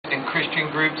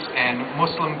Christian groups and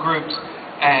Muslim groups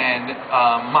and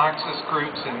Marxist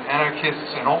groups and anarchists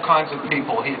and all kinds of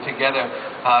people here together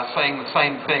saying the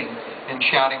same thing and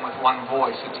shouting with one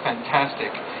voice. It's fantastic.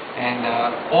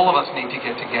 And all of us need to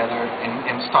get together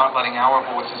and start letting our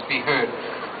voices be heard.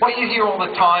 What you hear all the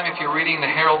time, if you're reading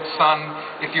the Herald Sun,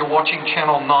 if you're watching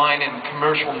Channel 9 and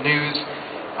commercial news,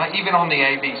 even on the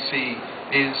ABC,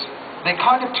 is they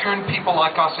kind of turn people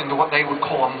like us into what they would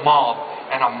call a mob,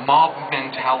 and a mob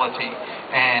mentality.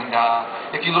 And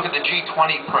if you look at the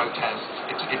G20 protests,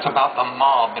 it's about the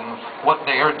mob and what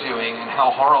they're doing and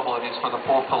how horrible it is for the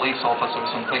poor police officers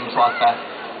and things like that.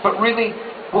 But really,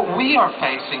 what we are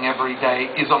facing every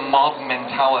day is a mob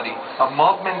mentality. A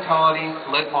mob mentality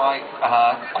led by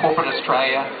corporate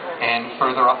Australia and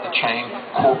further up the chain,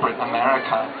 corporate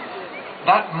America.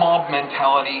 That mob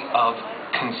mentality of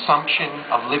consumption,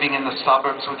 of living in the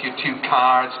suburbs with your 2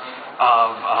 cars,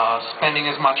 of spending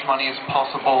as much money as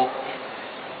possible,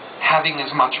 having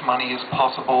as much money as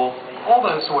possible, all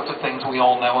those sorts of things we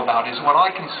all know about is what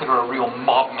I consider a real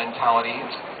mob mentality.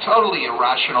 It's totally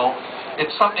irrational.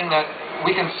 It's something that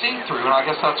we can see through, and I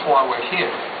guess that's why we're here.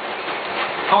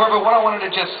 However, what I wanted to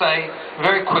just say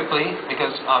very quickly,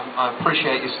 because I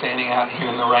appreciate you standing out here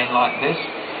in the rain like this,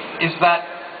 is that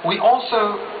we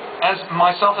also, as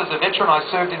myself as a veteran, I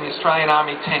served in the Australian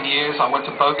Army 10 years. I went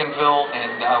to Bougainville and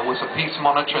was a peace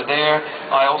monitor there.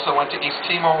 I also went to East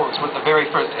Timor, was with the very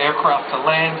first aircraft to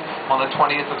land on the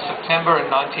 20th of September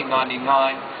in 1999.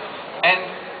 And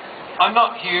I'm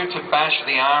not here to bash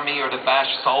the Army or to bash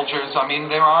soldiers. I mean,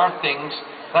 there are things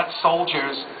that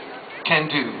soldiers can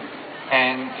do.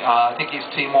 And I think East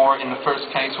Timor, in the first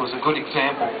case, was a good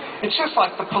example. It's just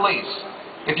like the police.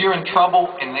 If you're in trouble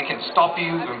and they can stop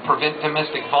you and prevent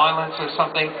domestic violence or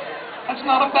something, that's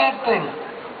not a bad thing.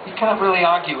 You can't really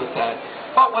argue with that.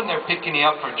 But when they're picking you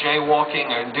up for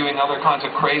jaywalking or doing other kinds of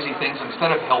crazy things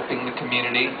instead of helping the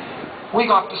community, we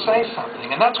got to say something.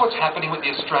 And that's what's happening with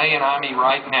the Australian Army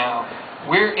right now.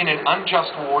 We're in an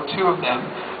unjust war, 2 of them,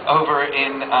 over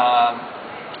in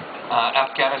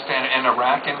Afghanistan and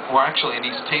Iraq, and we're actually in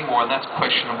East Timor, and that's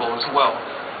questionable as well.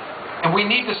 And we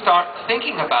need to start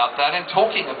thinking about that and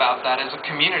talking about that as a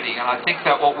community. And I think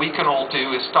that what we can all do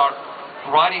is start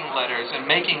writing letters and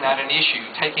making that an issue,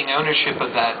 taking ownership of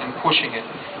that and pushing it.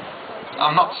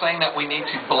 I'm not saying that we need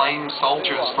to blame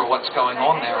soldiers for what's going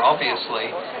on there, obviously,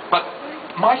 but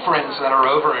my friends that are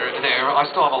over there, I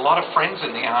still have a lot of friends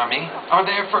in the Army, are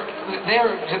there for,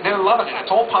 they're loving it.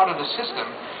 It's all part of the system.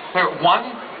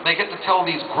 They get to tell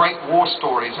these great war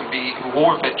stories and be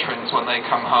war veterans when they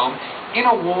come home in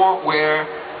a war where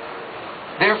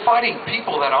they're fighting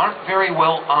people that aren't very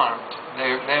well armed.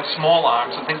 They have small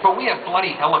arms and things, but we have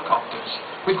bloody helicopters.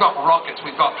 We've got rockets.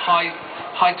 We've got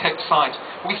high-tech science.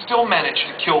 We still managed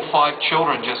to kill 5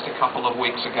 children just a couple of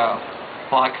weeks ago,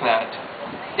 like that.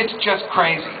 It's just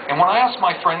crazy. And when I ask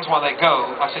my friends why they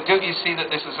go, I said, don't you see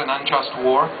that this is an unjust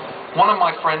war? One of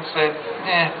my friends said,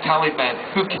 Taliban,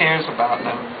 who cares about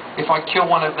them? If I kill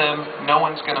one of them, no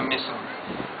one's going to miss them.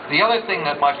 The other thing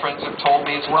that my friends have told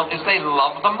me as well is they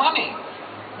love the money.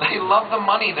 They love the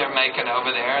money they're making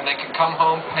over there, and they can come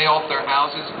home, pay off their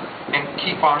houses, and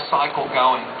keep our cycle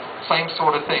going. Same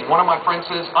sort of thing. One of my friends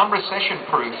says, I'm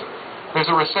recession-proof.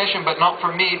 There's a recession, but not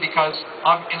for me because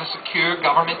I'm in a secure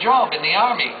government job in the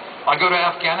Army. I go to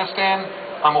Afghanistan,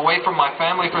 I'm away from my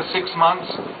family for 6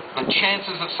 months. The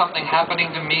chances of something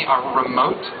happening to me are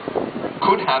remote.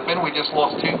 Could happen. We just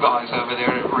lost 2 guys over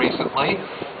there recently.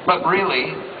 But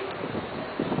really,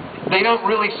 they don't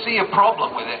really see a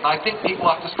problem with it. And I think people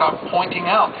have to start pointing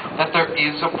out that there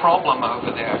is a problem over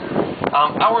there.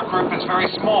 Our group is very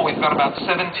small. We've got about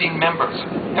 17 members.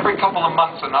 Every couple of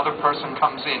months, another person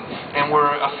comes in. And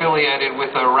we're affiliated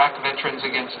with Iraq Veterans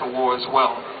Against the War as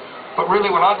well. But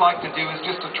really what I'd like to do is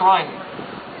just to try and,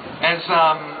 as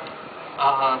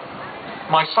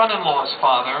my son-in-law's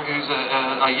father, who's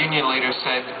a union leader,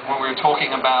 said when we were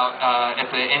talking about at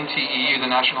the NTEU, the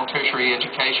National Tertiary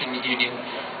Education Union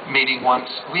meeting once,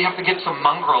 we have to get some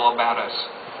mongrel about us.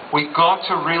 We've got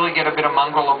to really get a bit of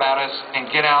mongrel about us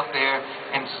and get out there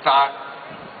and start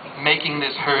making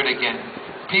this heard again.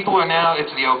 People are now,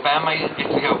 it's the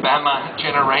Obama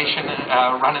generation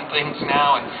running things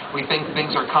now, and we think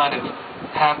things are kind of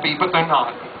happy, but they're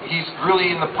not. He's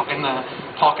really in the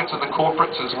pockets of the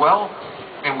corporates as well,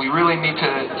 and we really need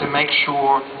to make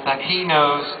sure that he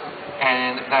knows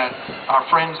and that our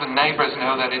friends and neighbors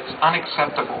know that it's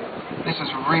unacceptable. This is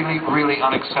really, really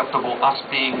unacceptable, us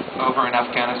being over in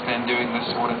Afghanistan doing this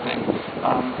sort of thing.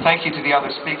 Thank you to the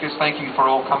other speakers. Thank you for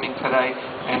all coming today,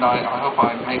 and I hope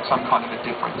I made some kind of a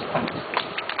difference. Thanks.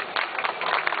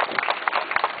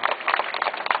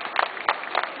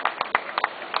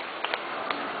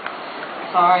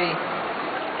 sorry.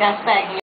 Gas bag.